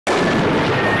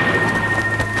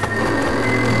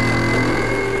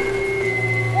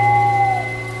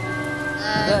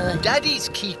Daddy's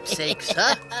keepsakes,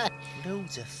 huh?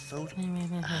 Loads of photos.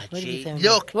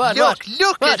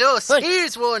 Look at us. What?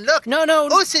 Here's one, look. No.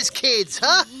 Us as kids,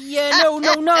 huh? Yeah, no,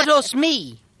 not us,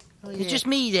 me. It's just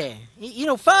me there. You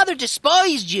know, Father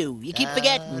despised you. You keep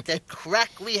forgetting. The crack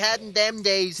we had in them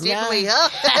days, didn't we, huh?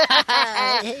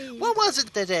 What was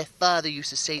it that Father used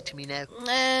to say to me now?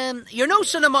 You're no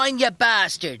son of mine, you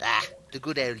bastard. The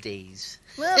good old days.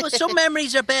 Well, some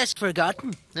memories are best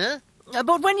forgotten. Huh?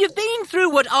 But when you've been through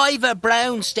what Iva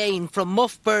Braunstein from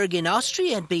Muffberg in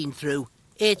Austria had been through,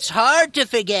 it's hard to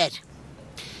forget.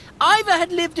 Iva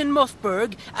had lived in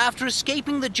Muffberg after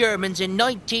escaping the Germans in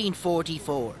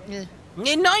 1944. Yeah.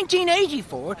 In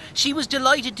 1984, she was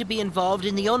delighted to be involved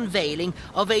in the unveiling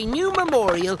of a new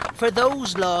memorial for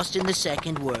those lost in the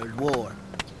Second World War.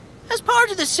 As part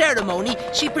of the ceremony,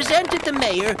 she presented the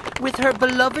mayor with her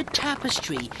beloved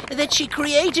tapestry that she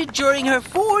created during her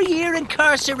 4-year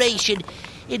incarceration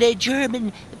in a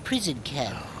German prison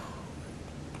camp.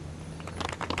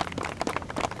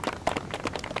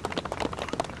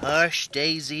 Harsh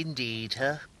days indeed,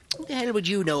 huh? What the hell would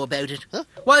you know about it? Huh?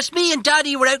 Whilst me and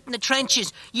Daddy were out in the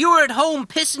trenches, you were at home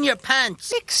pissing your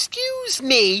pants. Excuse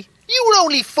me? You were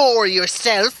only 4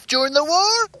 yourself during the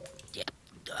war?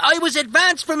 I was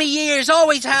advanced for me years,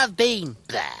 always have been.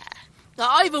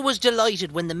 Bah. Iva was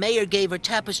delighted when the mayor gave her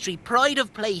tapestry pride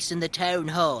of place in the town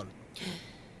hall.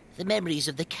 The memories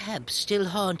of the camp still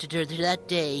haunted her to that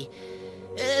day.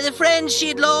 The friends she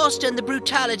had lost and the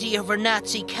brutality of her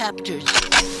Nazi captors.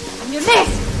 You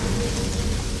missed!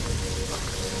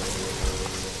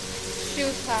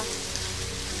 Shoot her.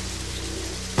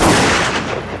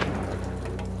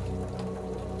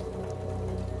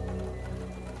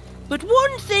 But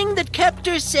one thing that kept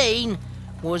her sane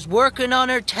was working on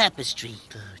her tapestry.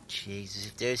 Oh, Jesus,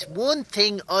 if there's one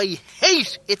thing I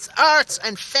hate, it's arts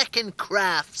and feckin'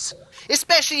 crafts.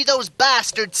 Especially those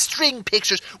bastard string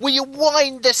pictures where you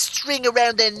wind the string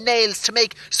around their nails to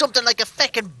make something like a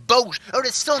feckin' boat or a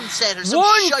sunset or some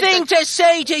One shite thing to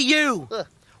say to you.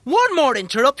 One more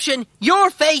interruption, your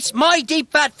face, my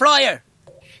deep fat fryer.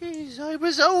 Jeez, I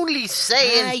was only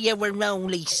saying... You were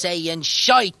only saying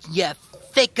shite, you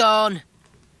thick on.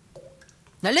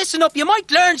 Now listen up, you might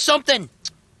learn something.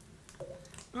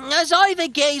 As Iva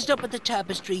gazed up at the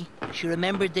tapestry, she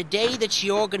remembered the day that she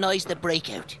organised the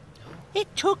breakout.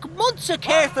 It took months of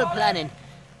careful planning,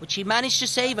 but she managed to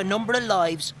save a number of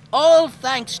lives, all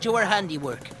thanks to her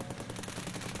handiwork.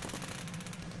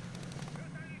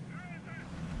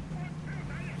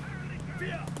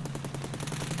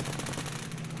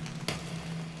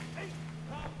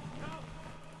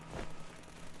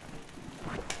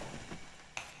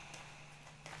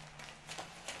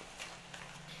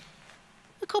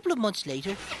 A couple of months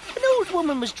later, an old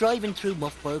woman was driving through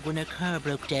Muffberg when her car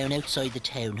broke down outside the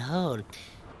town hall.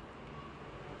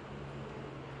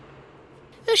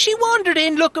 She wandered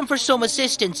in looking for some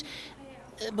assistance,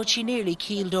 but she nearly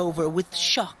keeled over with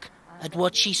shock at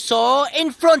what she saw in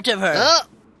front of her.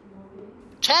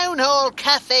 Town Hall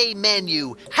Cafe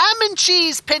menu. Ham and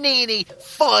cheese panini,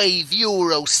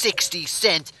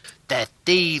 €5.60. The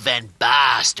thieving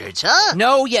bastards, huh?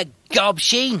 No, you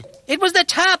gobsheen. It was the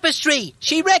tapestry.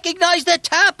 She recognised the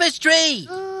tapestry.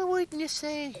 Oh, why didn't you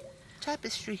say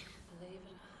tapestry?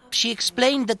 She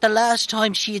explained that the last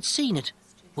time she had seen it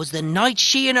was the night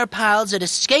she and her pals had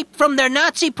escaped from their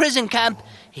Nazi prison camp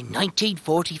in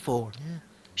 1944. Yeah.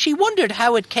 She wondered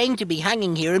how it came to be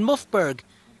hanging here in Muffberg,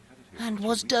 and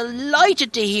was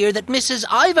delighted to hear that Mrs.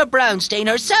 Iva Braunstein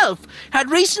herself had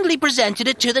recently presented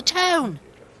it to the town.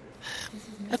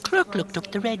 A clerk looked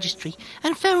up the registry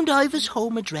and found Iva's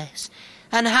home address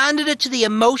and handed it to the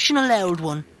emotional old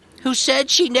one, who said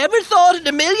she never thought in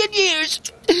a million years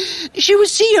she would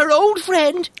see her old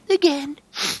friend again.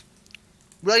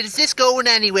 Right, is this going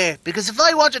anywhere? Because if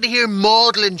I wanted to hear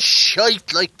maudlin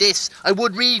shite like this, I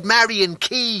would read Marion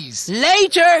Keyes.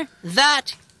 Later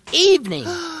that evening,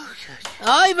 Iva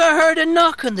heard a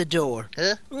knock on the door.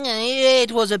 Huh?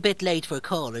 It was a bit late for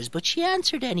callers, but she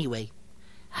answered anyway.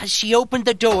 As she opened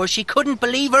the door, she couldn't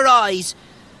believe her eyes,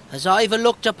 as Iva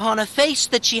looked upon a face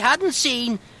that she hadn't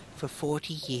seen for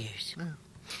 40 years.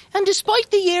 And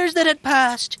despite the years that had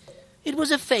passed, it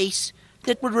was a face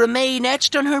that would remain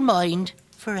etched on her mind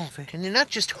forever. Can you not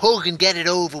just hug and get it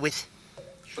over with?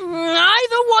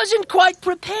 Iva wasn't quite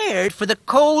prepared for the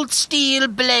cold steel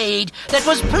blade that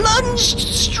was plunged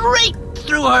straight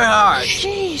through her heart.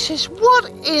 Jesus, what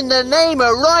in the name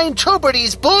of Ryan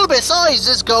Tuberty's bulbous eyes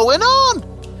is going on?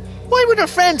 Why would her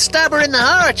friend stab her in the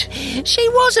heart? She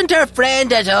wasn't her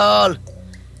friend at all.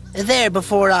 There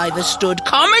before Iva stood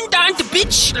Commandant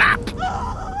Bitchslap,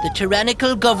 the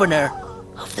tyrannical governor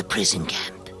of the prison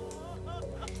camp.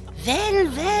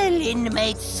 Well,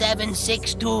 inmate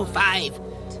 7625.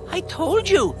 I told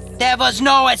you there was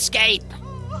no escape.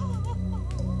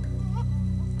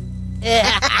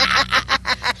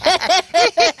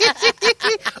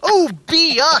 Oh,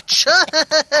 biatch!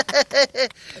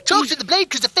 Talk to the blade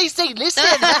because the face ain't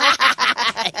listening.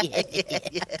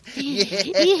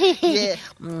 Yeah.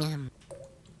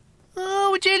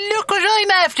 Oh, would you look what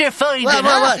I'm after finding,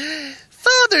 What?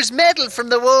 Father's medal from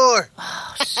the war.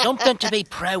 Something to be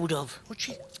proud of.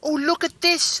 Oh, look at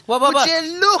this. What? Would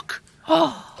you look?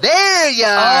 There you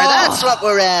are. That's what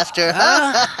we're after.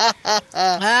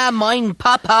 Mine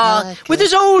papa. With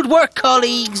his old work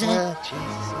colleagues.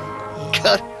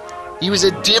 God, he was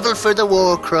a devil for the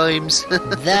war crimes.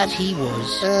 That he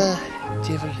was.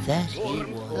 Devil. That he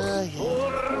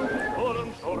was.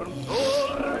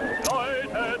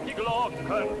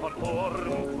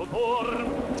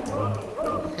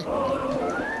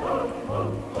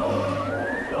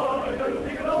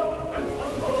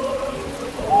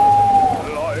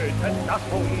 Das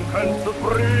Funkeln zu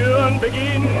frühen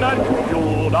beginnen,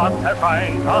 Judas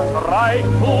erscheint das Reich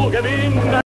zu gewinnen.